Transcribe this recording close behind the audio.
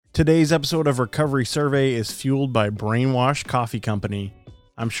Today's episode of Recovery Survey is fueled by Brainwash Coffee Company.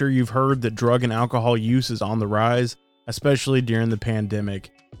 I'm sure you've heard that drug and alcohol use is on the rise, especially during the pandemic,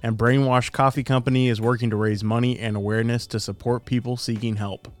 and Brainwash Coffee Company is working to raise money and awareness to support people seeking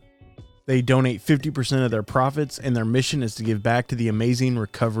help. They donate 50% of their profits, and their mission is to give back to the amazing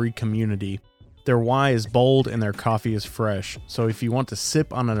recovery community. Their why is bold and their coffee is fresh, so if you want to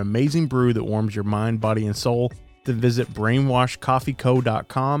sip on an amazing brew that warms your mind, body, and soul, then visit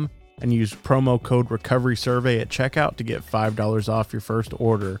brainwashcoffeeco.com and use promo code RECOVERYSURVEY at checkout to get $5 off your first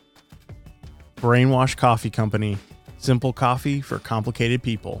order. Brainwash Coffee Company. Simple coffee for complicated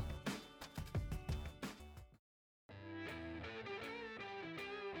people.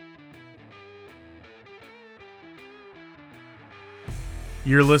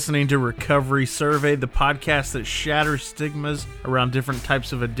 You're listening to Recovery Survey, the podcast that shatters stigmas around different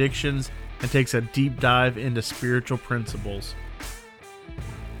types of addictions and takes a deep dive into spiritual principles.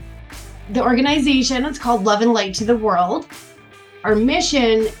 The organization is called Love and Light to the World. Our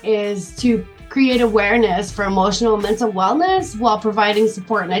mission is to create awareness for emotional and mental wellness while providing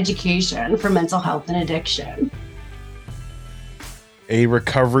support and education for mental health and addiction. A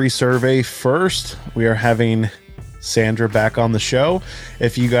recovery survey first. We are having Sandra back on the show.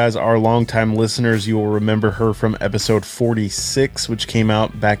 If you guys are longtime listeners, you will remember her from episode 46, which came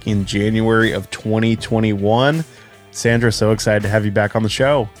out back in January of 2021. Sandra, so excited to have you back on the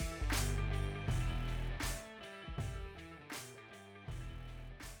show.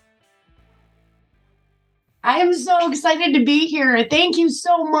 I am so excited to be here. Thank you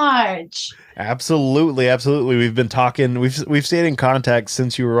so much. Absolutely. We've been talking, we've stayed in contact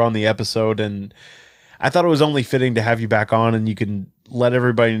since you were on the episode, and I thought it was only fitting to have you back on and you can let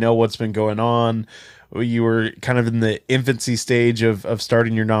everybody know what's been going on. You were kind of in the infancy stage of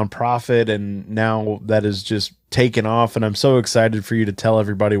starting your nonprofit, and now that is just taken off. And I'm so excited for you to tell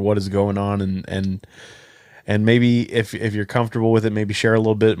everybody what is going on, and maybe if you're comfortable with it, maybe share a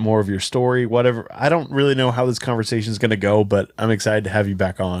little bit more of your story, whatever. I don't really know how this conversation is going to go, but I'm excited to have you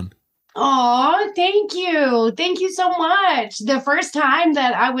back on. Oh, thank you. Thank you so much. The first time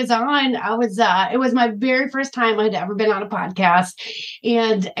that I was on, it was my very first time I'd ever been on a podcast.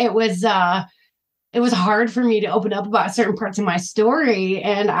 And it was hard for me to open up about certain parts of my story.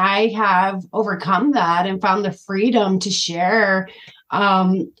 And I have overcome that and found the freedom to share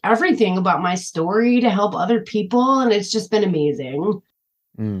everything about my story to help other people. And it's just been amazing.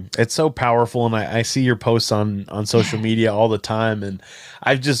 It's so powerful, and I see your posts on social media all the time, and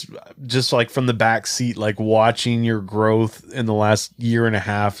I've just like from the back seat, like watching your growth in the last year and a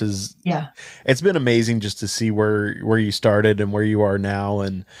half it's been amazing just to see where you started and where you are now,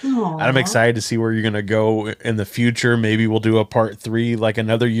 and I'm excited to see where you're gonna go in the future. Maybe we'll do a part 3 like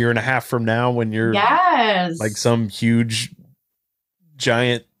another year and a half from now when you're like some huge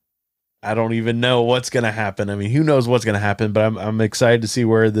giant. I don't even know what's going to happen. I mean, who knows what's going to happen, but I'm excited to see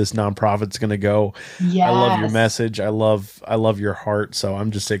where this nonprofit's going to go. Yes. I love your message. I love your heart. So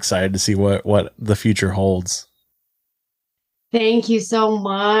I'm just excited to see what the future holds. Thank you so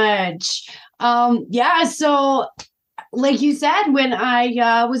much. So like you said, when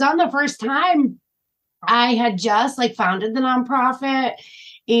I was on the first time, I had just founded the nonprofit,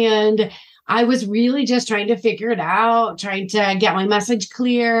 and I was really just trying to figure it out, trying to get my message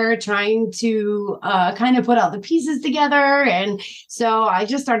clear, trying to kind of put all the pieces together. And so I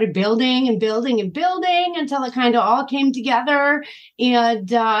just started building and building and building until it kind of all came together. And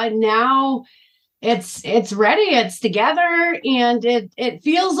now it's ready, it's together, and it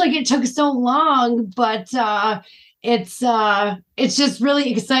feels like it took so long, but it's just really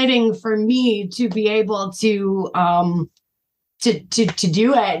exciting for me to be able to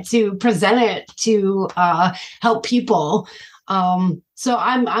do it, to present it, to help people. So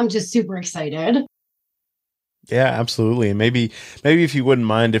I'm just super excited. Yeah, absolutely. And maybe if you wouldn't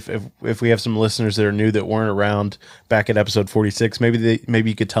mind, if we have some listeners that are new that weren't around back at episode 46, maybe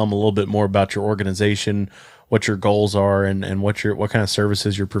you could tell them a little bit more about your organization, what your goals are, and what kind of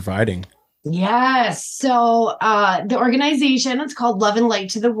services you're providing. Yes. So the organization is called Love and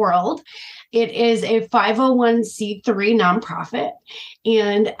Light to the World. It is a 501c3 nonprofit,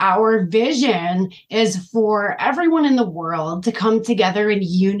 and our vision is for everyone in the world to come together in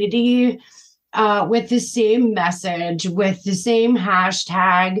unity with the same message, with the same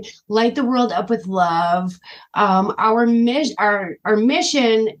hashtag, light the world up with love. Our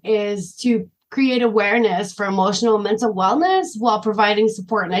mission is to create awareness for emotional and mental wellness while providing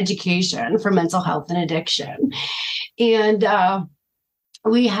support and education for mental health and addiction. And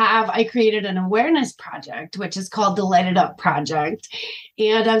I created an awareness project, which is called the Light It Up Project.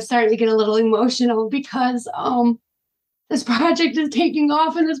 And I'm starting to get a little emotional because This project is taking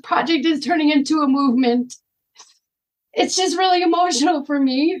off and this project is turning into a movement. It's just really emotional for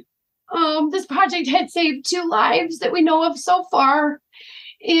me. This project had saved 2 lives that we know of so far.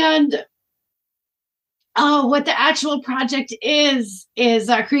 And what the actual project is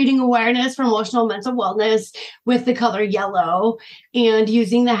creating awareness for emotional mental wellness with the color yellow and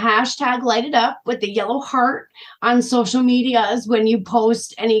using the hashtag Light It Up with the yellow heart on social medias when you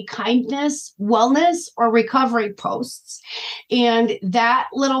post any kindness, wellness, or recovery posts. And that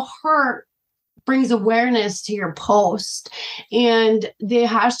little heart brings awareness to your post. And the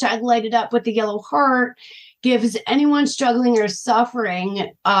hashtag Light It Up with the yellow heart gives anyone struggling or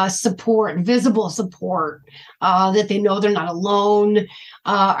suffering support, visible support, that they know they're not alone.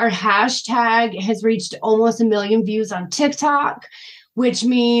 Our hashtag has reached almost 1 million views on TikTok, which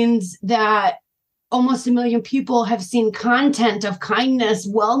means that almost 1 million people have seen content of kindness,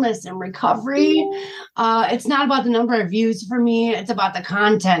 wellness, and recovery. It's not about the number of views for me. It's about the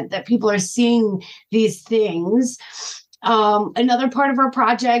content that people are seeing these things. Another part of our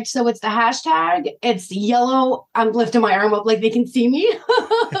project, so it's the hashtag, it's yellow. I'm lifting my arm up like they can see me.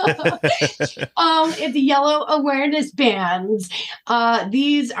 It's yellow awareness bands.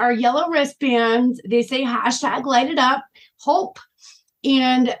 These are yellow wristbands. They say hashtag Light It Up, hope.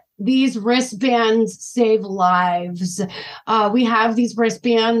 And these wristbands save lives. We have these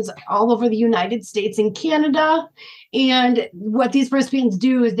wristbands all over the United States and Canada. And what these wristbands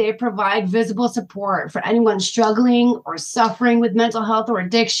do is they provide visible support for anyone struggling or suffering with mental health or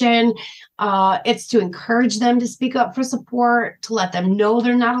addiction. It's to encourage them to speak up for support, to let them know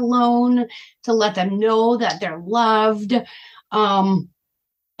they're not alone, to let them know that they're loved.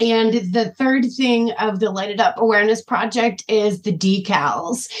 And the third thing of the Light It Up Awareness Project is the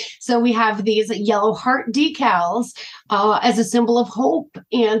decals. So we have these yellow heart decals as a symbol of hope.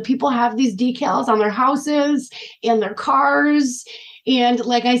 And people have these decals on their houses and their cars. And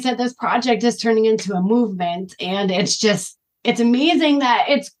like I said, this project is turning into a movement. And it's amazing that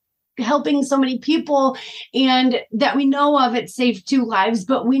it's helping so many people and that we know of. It saved 2 lives,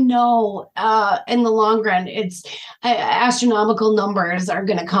 but we know in the long run it's astronomical numbers are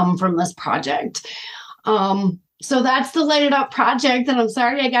going to come from this project. So that's the Light It Up project, and I'm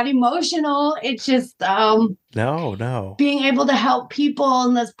sorry I got emotional. It's just no being able to help people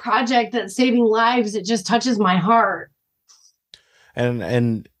in this project that's saving lives, it just touches my heart.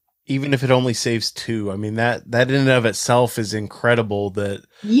 And even if it only saves 2, I mean, that in and of itself is incredible that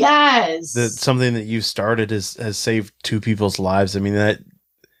yes, that something that you started has saved 2 people's lives. I mean, that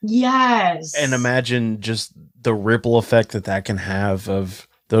yes. And imagine just the ripple effect that can have of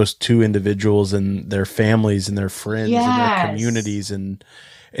those 2 individuals and their families and their friends yes. and their communities. And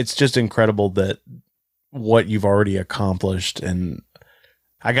it's just incredible that what you've already accomplished. And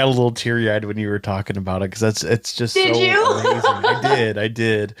I got a little teary-eyed when you were talking about it because it's just did so you? amazing. I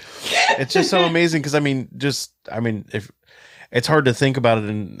did. It's just so amazing because if it's hard to think about it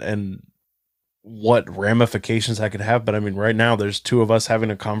and what ramifications that could have, but I mean, right now there's 2 of us having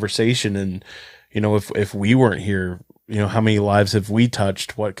a conversation, and if we weren't here, how many lives have we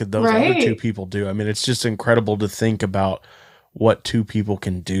touched? What could those other 2 people do? I mean, it's just incredible to think about what 2 people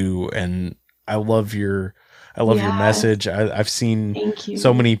can do, and I love your message. I've seen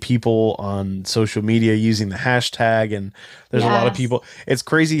so many people on social media using the hashtag, and there's a lot of people. It's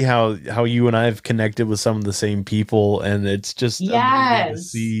crazy how you and I have connected with some of the same people, and it's just amazing to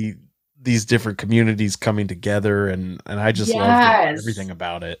see these different communities coming together, and I just love everything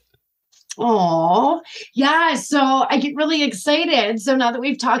about it. Oh, yeah. So I get really excited. So now that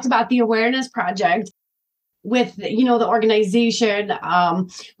we've talked about the awareness project, with the organization,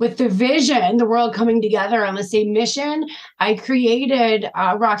 with the vision, the world coming together on the same mission, I created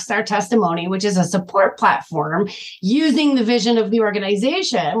Rockstar Testimony, which is a support platform using the vision of the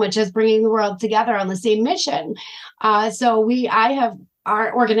organization, which is bringing the world together on the same mission.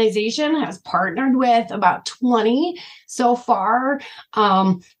 Our organization has partnered with about 20 so far,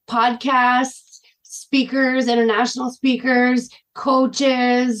 podcasts, speakers, international speakers,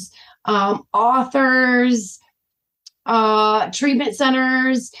 coaches, authors, treatment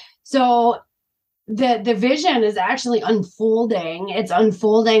centers. So the vision is actually unfolding. It's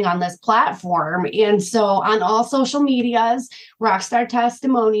unfolding on this platform. And so on all social medias, Rockstar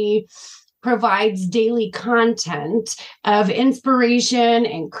Testimony provides daily content of inspiration,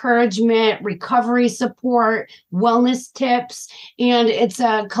 encouragement, recovery support, wellness tips, and it's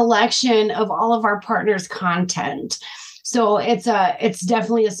a collection of all of our partners' content. So it's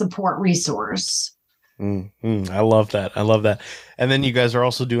definitely a support resource. I love that. And then you guys are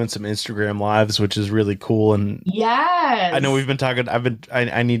also doing some Instagram lives, which is really cool. And yes, I know we've been talking.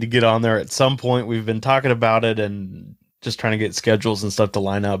 I need to get on there at some point. We've been talking about it, and just trying to get schedules and stuff to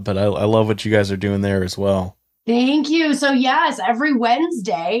line up. But I love what you guys are doing there as well. Thank you. So yes, every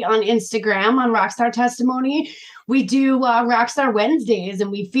Wednesday on Instagram on Rockstar Testimony, we do Rockstar Wednesdays, and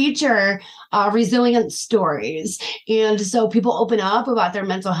we feature resilient stories. And so people open up about their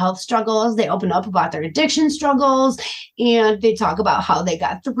mental health struggles, they open up about their addiction struggles, and they talk about how they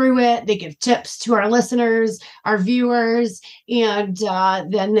got through it. They give tips to our listeners, our viewers, and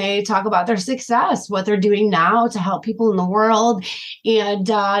then they talk about their success, what they're doing now to help people in the world. And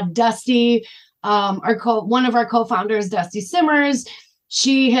Dusty, one of our co-founders, Dusty Simmers,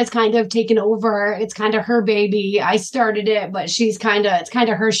 she has kind of taken over. It's kind of her baby. I started it, but it's kind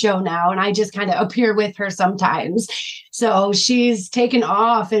of her show now. And I just kind of appear with her sometimes. So she's taken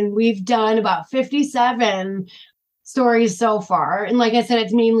off, and we've done about 57 stories so far. And like I said,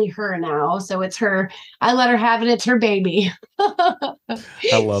 it's mainly her now. So it's her. I let her have it. It's her baby. I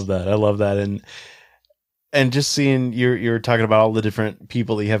love that. I love that. And just seeing you're talking about all the different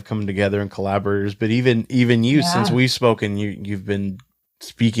people that you have coming together and collaborators, but even you, since we've spoken, you've been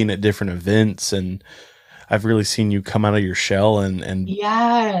speaking at different events, and I've really seen you come out of your shell, and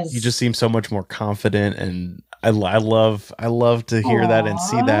yes, you just seem so much more confident, and I love to hear that and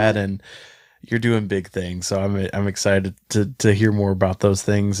see that, and you're doing big things. So I'm excited to hear more about those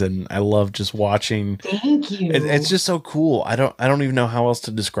things, and I love just watching. Thank you. It's just so cool. I don't even know how else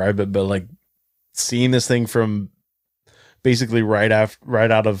to describe it, but like seeing this thing from basically right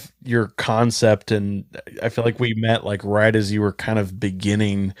out of your concept, and I feel like we met like right as you were kind of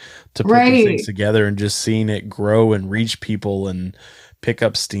beginning to put these things together, and just seeing it grow and reach people and pick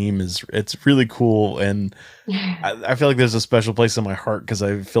up steam it's really cool. And I feel like there's a special place in my heart, because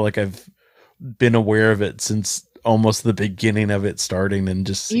I feel like I've been aware of it since almost the beginning of it starting, and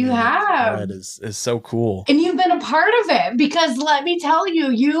just seeing it is so cool. And you've been a part of it, because let me tell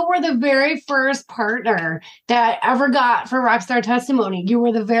you, you were the very first partner that I ever got for Rockstar Testimony. You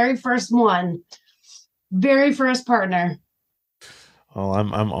were the very first one, very first partner. Well,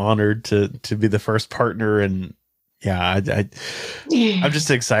 I'm honored to be the first partner, and yeah, I'm just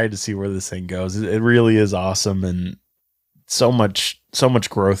excited to see where this thing goes. It really is awesome, and so much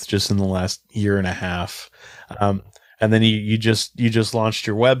growth just in the last year and a half. And then you just launched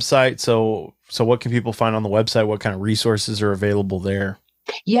your website. So what can people find on the website? What kind of resources are available there?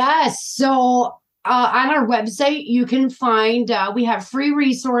 Yes. So on our website, you can find, we have free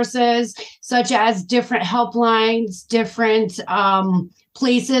resources such as different helplines, different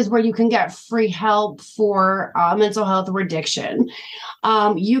places where you can get free help for mental health or addiction.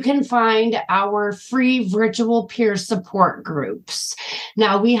 You can find our free virtual peer support groups.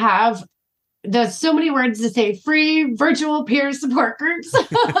 Now we have, there's so many words to say, free virtual peer support groups.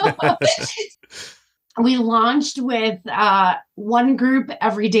 We launched with one group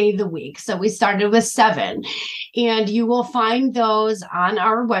every day of the week. So we started with 7, and you will find those on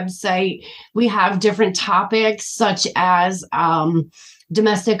our website. We have different topics such as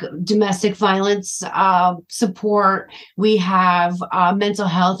domestic violence support. We have mental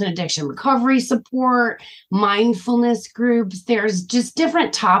health and addiction recovery support, mindfulness groups. There's just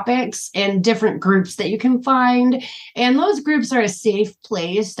different topics and different groups that you can find. And those groups are a safe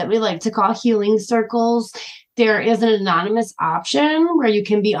place that we like to call healing circles. There is an anonymous option where you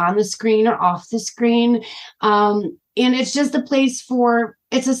can be on the screen or off the screen. And it's just a place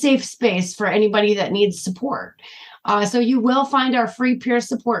it's a safe space for anybody that needs support. So you will find our free peer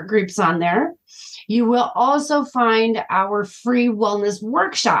support groups on there. You will also find our free wellness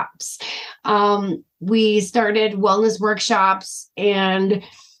workshops. We started wellness workshops, and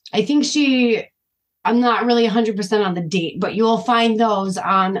I think I'm not really 100% on the date, but you will find those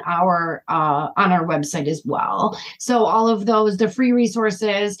on our website as well. So all of those, the free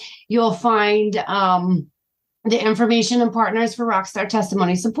resources, you'll find the information and partners for Rockstar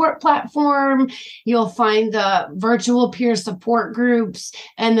Testimony Support Platform. You'll find the virtual peer support groups,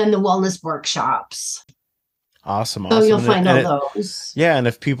 and then the wellness workshops. Awesome. So you'll find all those. Yeah, and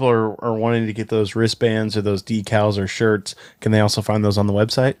if people are wanting to get those wristbands or those decals or shirts, can they also find those on the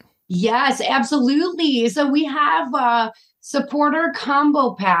website? Yes, absolutely. So we have supporter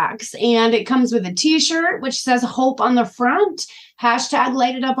combo packs, and it comes with a t-shirt which says hope on the front, hashtag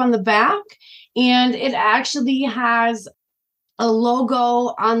light it up on the back. And it actually has a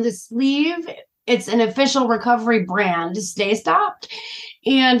logo on the sleeve. It's an official recovery brand, Stay Stopped.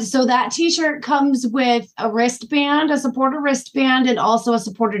 And so that t-shirt comes with a wristband, a supporter wristband, and also a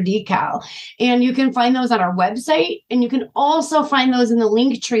supporter decal. And you can find those on our website, and you can also find those in the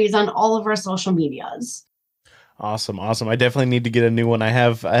link trees on all of our social medias. Awesome. I definitely need to get a new one. I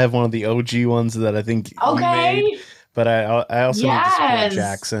have one of the OG ones that I think you made. But I also need to support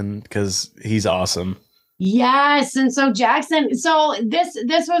Jackson, because he's awesome. Yes. And so Jackson, so this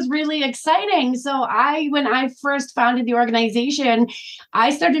was really exciting. So when I first founded the organization, I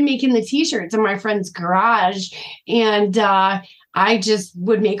started making the t-shirts in my friend's garage. And I just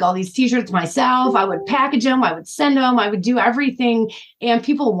would make all these t-shirts myself. I would package them, I would send them, I would do everything. And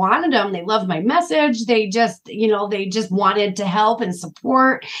people wanted them. They loved my message. They just wanted to help and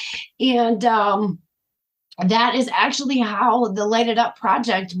support. And that is actually how the Light It Up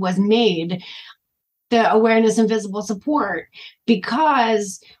project was made, the awareness and visible support,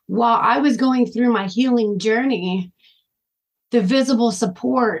 because while I was going through my healing journey, the visible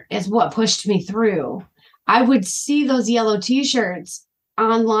support is what pushed me through. I would see those yellow t-shirts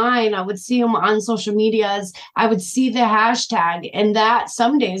online. I would see them on social medias. I would see the hashtag, and that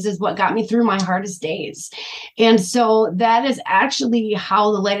some days is what got me through my hardest days. And so that is actually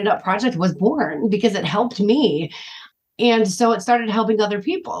how the Light It Up project was born, because it helped me. And so it started helping other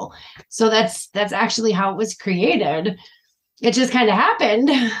people. So that's actually how it was created. It just kind of happened.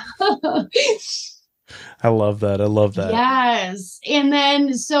 I love that. I love that. Yes. And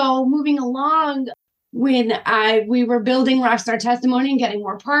then so moving along, when we were building Rockstar Testimony and getting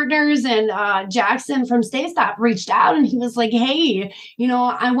more partners, and Jackson from Stay Stop reached out, and he was like, hey,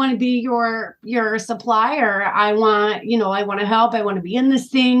 I want to be your supplier. I want to help. I want to be in this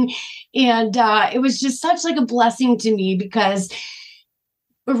thing. And it was just such like a blessing to me, because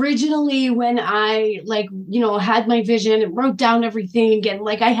originally when I had my vision and wrote down everything, and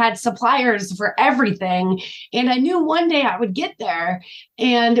I had suppliers for everything, and I knew one day I would get there.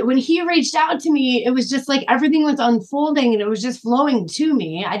 And when he reached out to me, it was just like everything was unfolding and it was just flowing to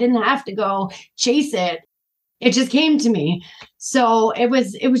me. I didn't have to go chase it. It just came to me. So it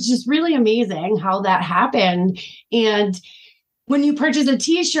was just really amazing how that happened. And when you purchase a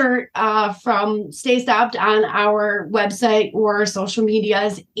t-shirt from Stay Stopped on our website or social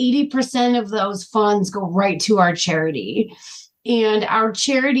medias, 80% of those funds go right to our charity. And our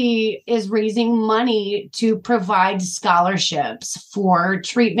charity is raising money to provide scholarships for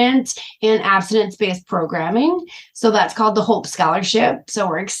treatment and abstinence-based programming. So that's called the Hope Scholarship. So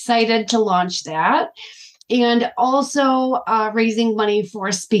we're excited to launch that. And also raising money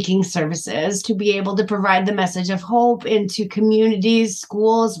for speaking services to be able to provide the message of hope into communities,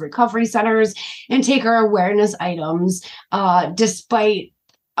 schools, recovery centers, and take our awareness items despite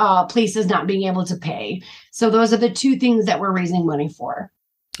places not being able to pay. So those are the two things that we're raising money for.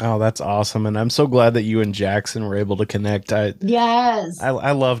 Oh, that's awesome. And I'm so glad that you and Jackson were able to connect. Yes.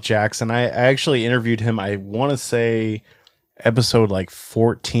 I love Jackson. I actually interviewed him, I want to say episode like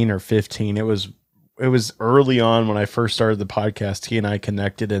 14 or 15. It was early on when I first started the podcast. He and I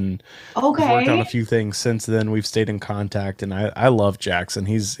connected, and we've worked on a few things since then. We've stayed in contact, and I love Jackson.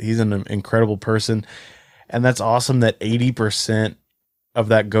 He's an incredible person. And that's awesome that 80% of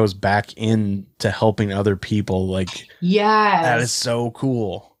that goes back into helping other people. yes, that is so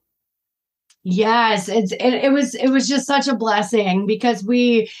cool. Yes, it was just such a blessing, because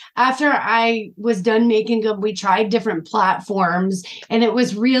after I was done making them, we tried different platforms, and it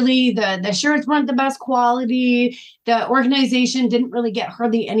was really the shirts weren't the best quality. The organization didn't really get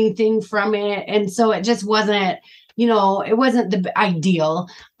hardly anything from it, and so it just wasn't, it wasn't the ideal.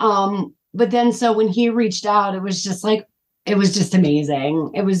 But then so when he reached out, it was just amazing.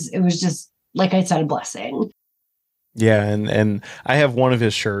 It was just, like I said, a blessing. Yeah, and I have one of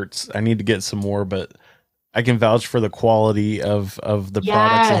his shirts. I need to get some more, but I can vouch for the quality of the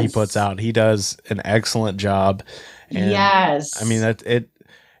products that he puts out. He does an excellent job. And yes. I mean, it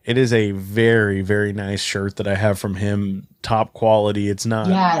is a very, very nice shirt that I have from him. Top quality. It's not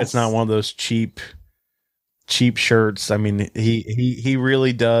one of those cheap shirts. I mean, he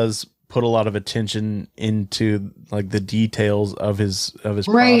really does put a lot of attention into the details of his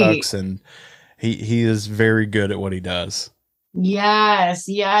products, and he is very good at what he does. Yes.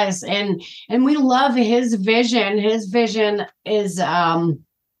 And we love his vision. His vision is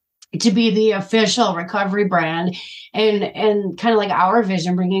to be the official recovery brand, and kind of like our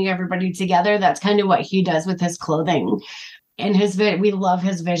vision, bringing everybody together. That's kind of what he does with his clothing, and we love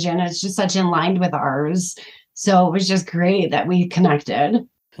his vision. It's just such in line with ours. So it was just great that we connected.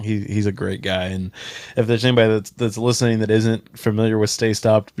 He's a great guy, and if there's anybody that's listening that isn't familiar with Stay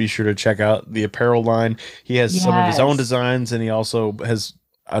Stopped, be sure to check out the apparel line. He has some of his own designs, and he also has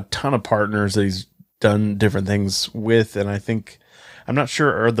a ton of partners that he's done different things with. And I'm not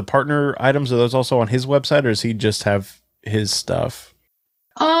sure, are the partner items, are those also on his website, or does he just have his stuff?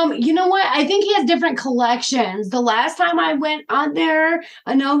 You know what? I think he has different collections. The last time I went on there,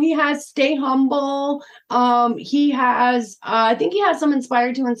 I know he has Stay Humble. He has, I think he has some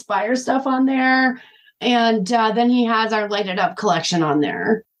Inspired to Inspire stuff on there. And then he has our Light It Up collection on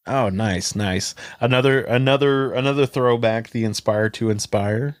there. Oh, nice, nice. Another throwback, the Inspire to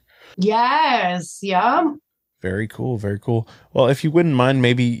Inspire. Yes. Yeah. Very cool, very cool. Well, if you wouldn't mind,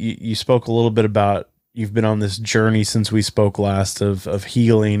 maybe you spoke a little bit about you've been on this journey since we spoke last of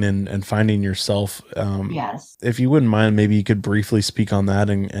healing and finding yourself. Yes. If you wouldn't mind, maybe you could briefly speak on that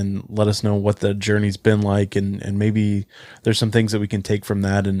and let us know what the journey's been like, and maybe there's some things that we can take from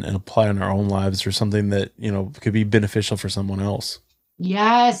that and apply in our own lives, or something that, could be beneficial for someone else.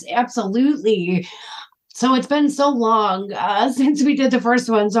 Yes, absolutely. So it's been so long since we did the first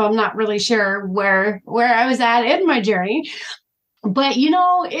one, so I'm not really sure where I was at in my journey. But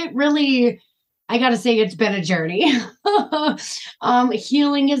it really, I got to say, it's been a journey.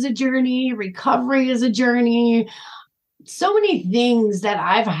 Healing is a journey, recovery is a journey. So many things that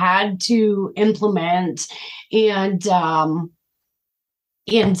I've had to implement and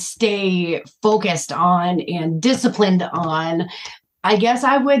stay focused on and disciplined on. I guess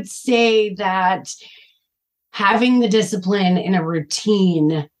I would say that having the discipline in a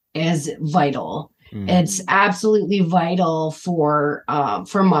routine is vital. It's absolutely vital for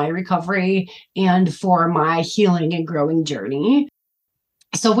my recovery and for my healing and growing journey.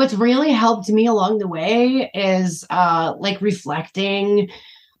 So what's really helped me along the way is like reflecting,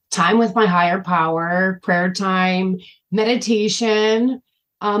 time with my higher power, prayer time, meditation.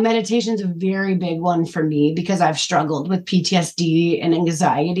 Meditation is a very big one for me because I've struggled with PTSD and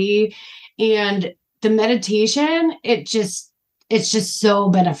anxiety, and the meditation, it's just so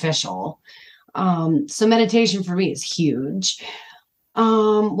beneficial. So meditation for me is huge.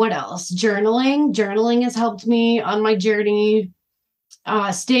 What else? Journaling has helped me on my journey.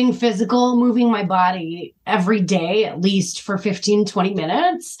 Staying physical, moving my body every day, at least for 15-20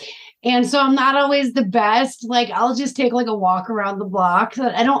 minutes. And so I'm not always the best. Like, I'll just take like a walk around the block.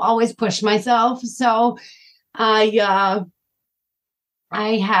 I don't always push myself. So I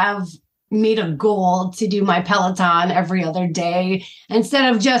have made a goal to do my Peloton every other day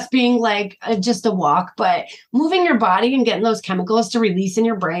instead of just being like just a walk. But moving your body and getting those chemicals to release in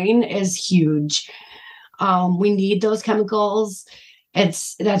your brain is huge. We need those chemicals.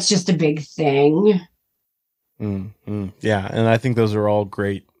 That's just a big thing. Yeah, and I think those are all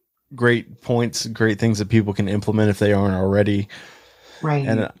great points, great things that people can implement if they aren't already. Right.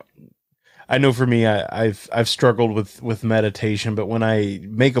 And I know for me, I've struggled with meditation, but when I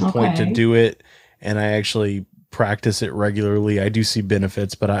make a point to do it and I actually practice it regularly, I do see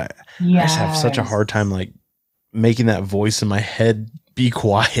benefits. But I just have such a hard time like making that voice in my head be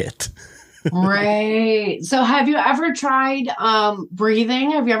quiet. Right. So have you ever tried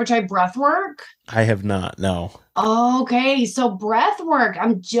breathing? Have you ever tried breath work? I have not, no. Okay, so breath work,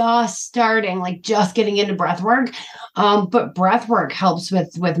 I'm just starting, like just getting into breath work. But breath work helps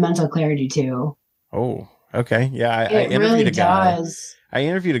with mental clarity too. Oh, okay. Yeah, I It interviewed really a guy. does. I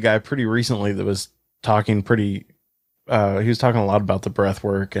interviewed a guy pretty recently that was talking pretty he was talking a lot about the breath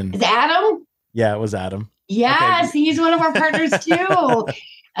work, and Is Adam? yeah, it was Adam. Yes, Okay. he's one of our partners too.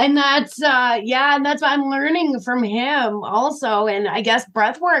 And that's and that's what I'm learning from him also. And I guess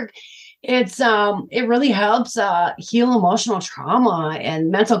breath work, it really helps heal emotional trauma and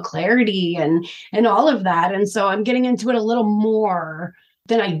mental clarity and all of that. And so I'm getting into it a little more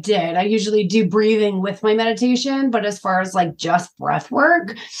than I did. I usually do breathing with my meditation, but as far as like just breath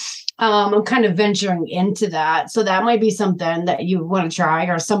work, I'm kind of venturing into that. So that might be something that you want to try,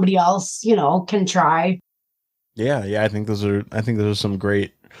 or somebody else, can try. Yeah, I think those are some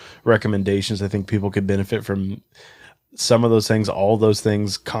great recommendations. I think people could benefit from some of those things, all those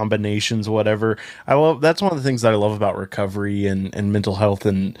things, combinations, whatever. That's one of the things that I love about recovery and mental health,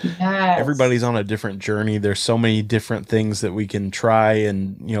 and Yes. everybody's on a different journey. There's so many different things that we can try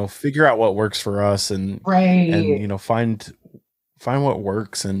and, figure out what works for us, and Right. find what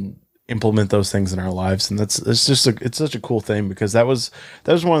works and implement those things in our lives. And it's such a cool thing, because that was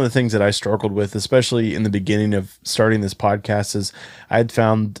one of the things that I struggled with, especially in the beginning of starting this podcast. Is I had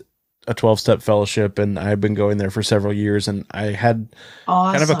found a 12-step fellowship, and I had been going there for several years, and I had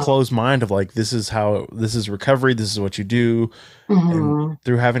kind of a closed mind of like, this is recovery, this is what you do. And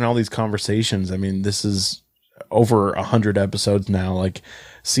through having all these conversations, I mean, this is over 100 episodes now, like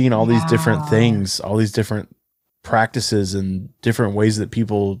seeing all these different things, all these different practices and different ways that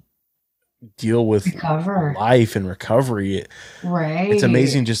people deal with life and recovery. Right. It's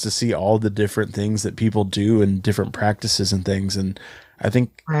amazing just to see all the different things that people do and different practices and things. And I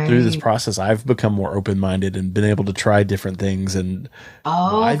think through this process, I've become more open-minded and been able to try different things. And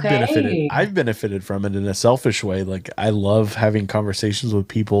I've benefited from it in a selfish way. Like, I love having conversations with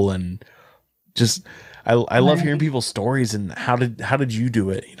people, and just I love hearing people's stories and how did you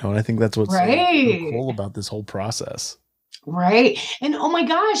do it? And I think that's what's so cool about this whole process. Right. And oh my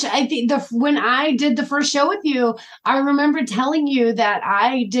gosh, I think when I did the first show with you, I remember telling you that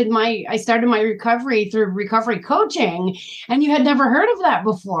I started my recovery through recovery coaching, and you had never heard of that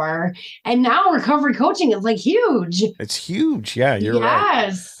before. And now recovery coaching is like huge. It's huge. Yeah, you're right.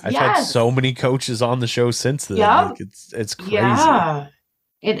 Yes. I've had Yes. so many coaches on the show since then. Yep. Like it's crazy. Yeah,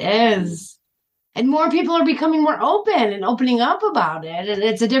 it is. And more people are becoming more open and opening up about it. And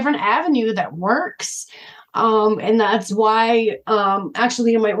it's a different avenue that works. And that's why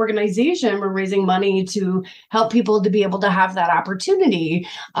actually in my organization, we're raising money to help people to be able to have that opportunity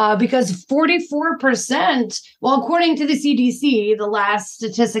because 44%, well, according to the CDC, the last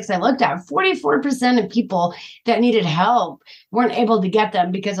statistics I looked at, 44% of people that needed help weren't able to get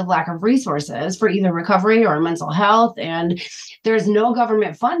them because of lack of resources for either recovery or mental health. And there's no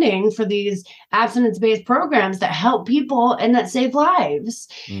government funding for these abstinence-based programs that help people and that save lives.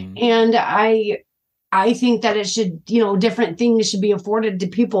 And I think that it should, different things should be afforded to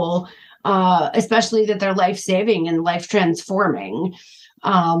people, especially that they're life-saving and life-transforming.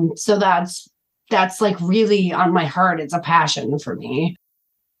 So that's like really on my heart. It's a passion for me.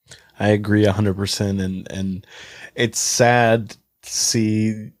 I agree 100%. And it's sad to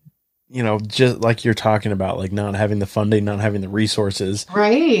see, just like you're talking about, like not having the funding, not having the resources.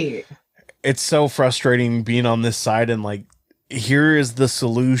 Right. It's so frustrating being on this side and like, here is the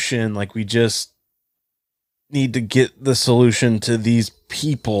solution. Like we just need to get the solution to these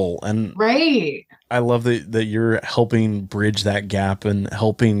people. And right. I love that you're helping bridge that gap and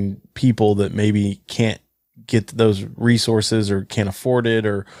helping people that maybe can't get those resources or can't afford it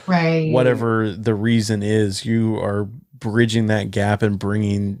or whatever the reason is. You are bridging that gap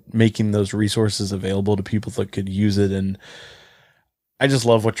and making those resources available to people that could use it. And I just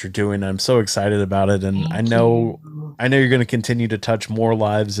love what you're doing. I'm so excited about it. And I know you're going to continue to touch more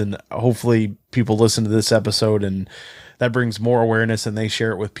lives, and hopefully people listen to this episode and that brings more awareness and they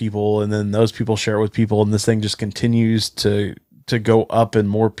share it with people. And then those people share it with people. And this thing just continues to go up and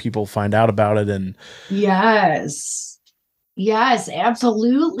more people find out about it. And yes,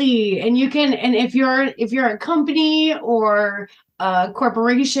 absolutely. And if you're a company or a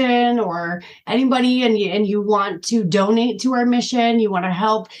corporation or anybody and you want to donate to our mission, you want to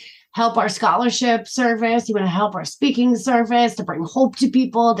help our scholarship service, you want to help our speaking service to bring hope to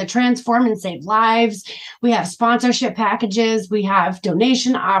people, to transform and save lives. We have sponsorship packages, we have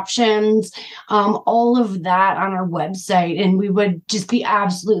donation options, all of that on our website. And we would just be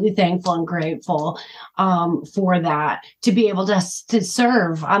absolutely thankful and grateful for that. To be able to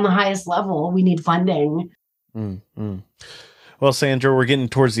serve on the highest level, we need funding. Mm-hmm. Well, Sandra, we're getting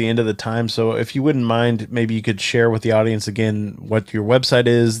towards the end of the time. So if you wouldn't mind, maybe you could share with the audience again what your website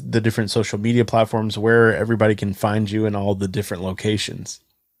is, the different social media platforms, where everybody can find you, and all the different locations.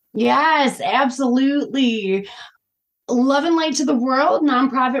 Yes, absolutely. Love and Light to the World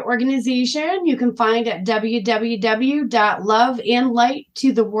nonprofit organization. You can find at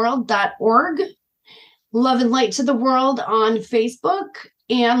www.loveandlighttotheworld.org. Love and Light to the World on Facebook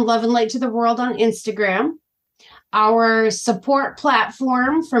and Love and Light to the World on Instagram. Our support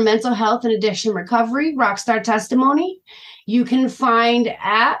platform for mental health and addiction recovery, Rockstar Testimony. You can find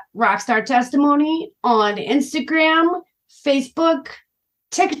at Rockstar Testimony on Instagram, Facebook,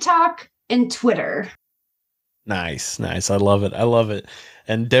 TikTok, and Twitter. Nice. I love it.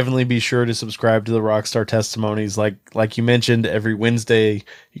 And definitely be sure to subscribe to the Rockstar Testimonies. Like you mentioned, every Wednesday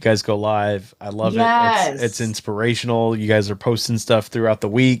you guys go live. I love it. It's inspirational. You guys are posting stuff throughout the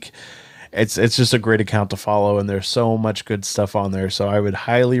week. It's just a great account to follow, and there's so much good stuff on there. So I would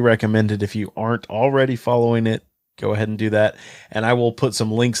highly recommend it. If you aren't already following it, go ahead and do that. And I will put some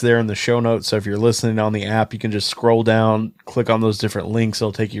links there in the show notes. So if you're listening on the app, you can just scroll down, click on those different links.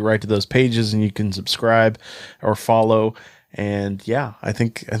 It'll take you right to those pages, and you can subscribe or follow. And yeah, I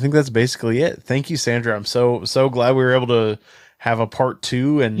think that's basically it. Thank you, Sandra. I'm so glad we were able to have a part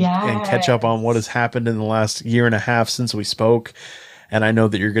 2 and catch up on what has happened in the last year and a half since we spoke. And I know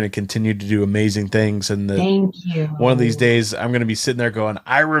that you're going to continue to do amazing things. And thank you. One of these days, I'm going to be sitting there going,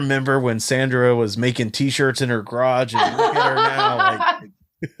 I remember when Sandra was making T-shirts in her garage, and look at her now.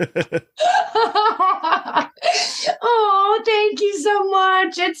 Oh, thank you so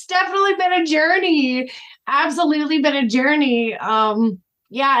much. It's definitely been a journey. Absolutely been a journey.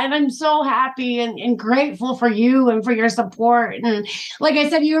 Yeah, and I'm so happy and grateful for you and for your support. And like I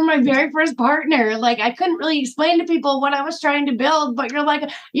said, you were my very first partner. Like, I couldn't really explain to people what I was trying to build, but you're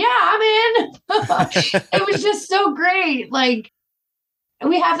like, yeah, I'm in. It was just so great. Like,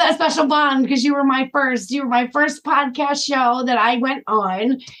 we have that special bond because you were my first podcast show that I went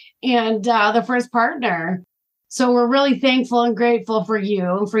on, and the first partner. So we're really thankful and grateful for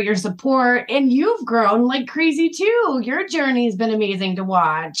you and for your support. And you've grown like crazy too. Your journey has been amazing to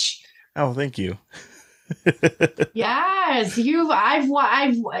watch. Oh, thank you. Yes, I've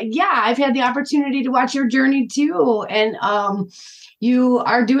had the opportunity to watch your journey too. And you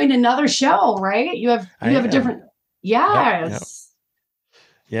are doing another show, right? You have a different. Yes.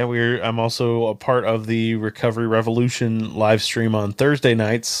 Yeah, I'm also a part of the Recovery Revolution live stream on Thursday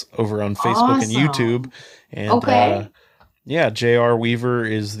nights over on Facebook and YouTube. And J.R. Weaver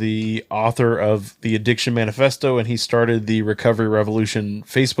is the author of the Addiction Manifesto, and he started the Recovery Revolution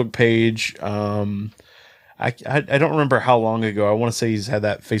Facebook page. I don't remember how long ago. I want to say he's had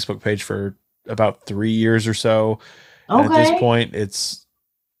that Facebook page for about 3 years or so. And at this point, it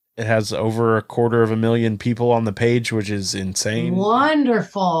has over 250,000 people on the page, which is insane.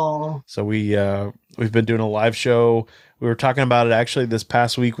 Wonderful. So we've been doing a live show. We were talking about it actually. This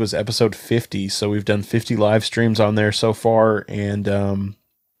past week was episode 50. So we've done 50 live streams on there so far. And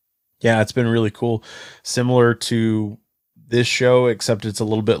it's been really cool. Similar to this show, except it's a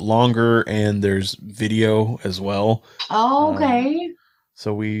little bit longer and there's video as well. Oh, okay.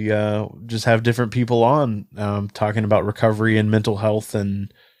 So we just have different people on talking about recovery and mental health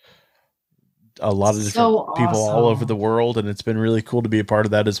and a lot of different people all over the world. And it's been really cool to be a part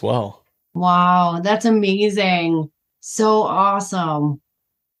of that as well. Wow, that's amazing. So awesome.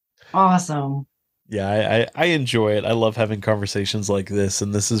 Awesome. Yeah, I enjoy it. I love having conversations like this.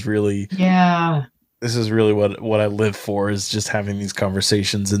 And this is really what I live for, is just having these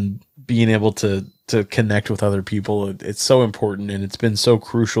conversations and being able to connect with other people. It's so important, and it's been so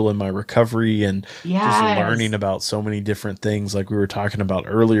crucial in my recovery and just learning about so many different things, like we were talking about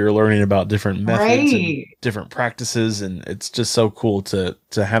earlier, learning about different methods and different practices. And it's just so cool to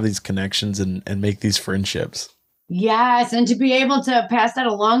have these connections and make these friendships. Yes. And to be able to pass that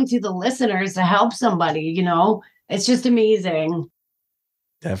along to the listeners to help somebody, it's just amazing.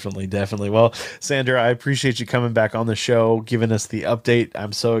 Definitely. Well, Sandra, I appreciate you coming back on the show, giving us the update.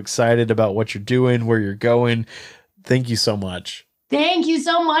 I'm so excited about what you're doing, where you're going. Thank you so much. Thank you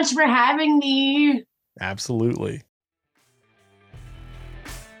so much for having me. Absolutely.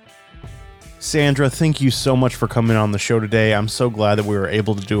 Sandra, thank you so much for coming on the show today. I'm so glad that we were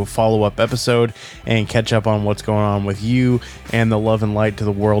able to do a follow-up episode and catch up on what's going on with you and the Love and Light to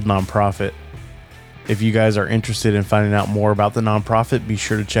the World nonprofit. If you guys are interested in finding out more about the nonprofit, be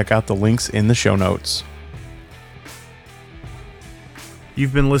sure to check out the links in the show notes.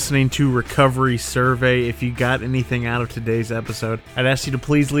 You've been listening to Recovery Survey. If you got anything out of today's episode, I'd ask you to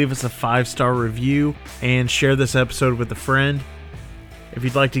please leave us a 5-star review and share this episode with a friend. If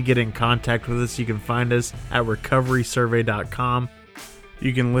you'd like to get in contact with us, you can find us at recoverysurvey.com.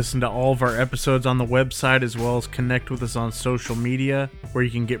 You can listen to all of our episodes on the website, as well as connect with us on social media, where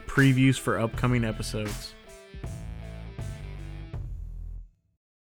you can get previews for upcoming episodes.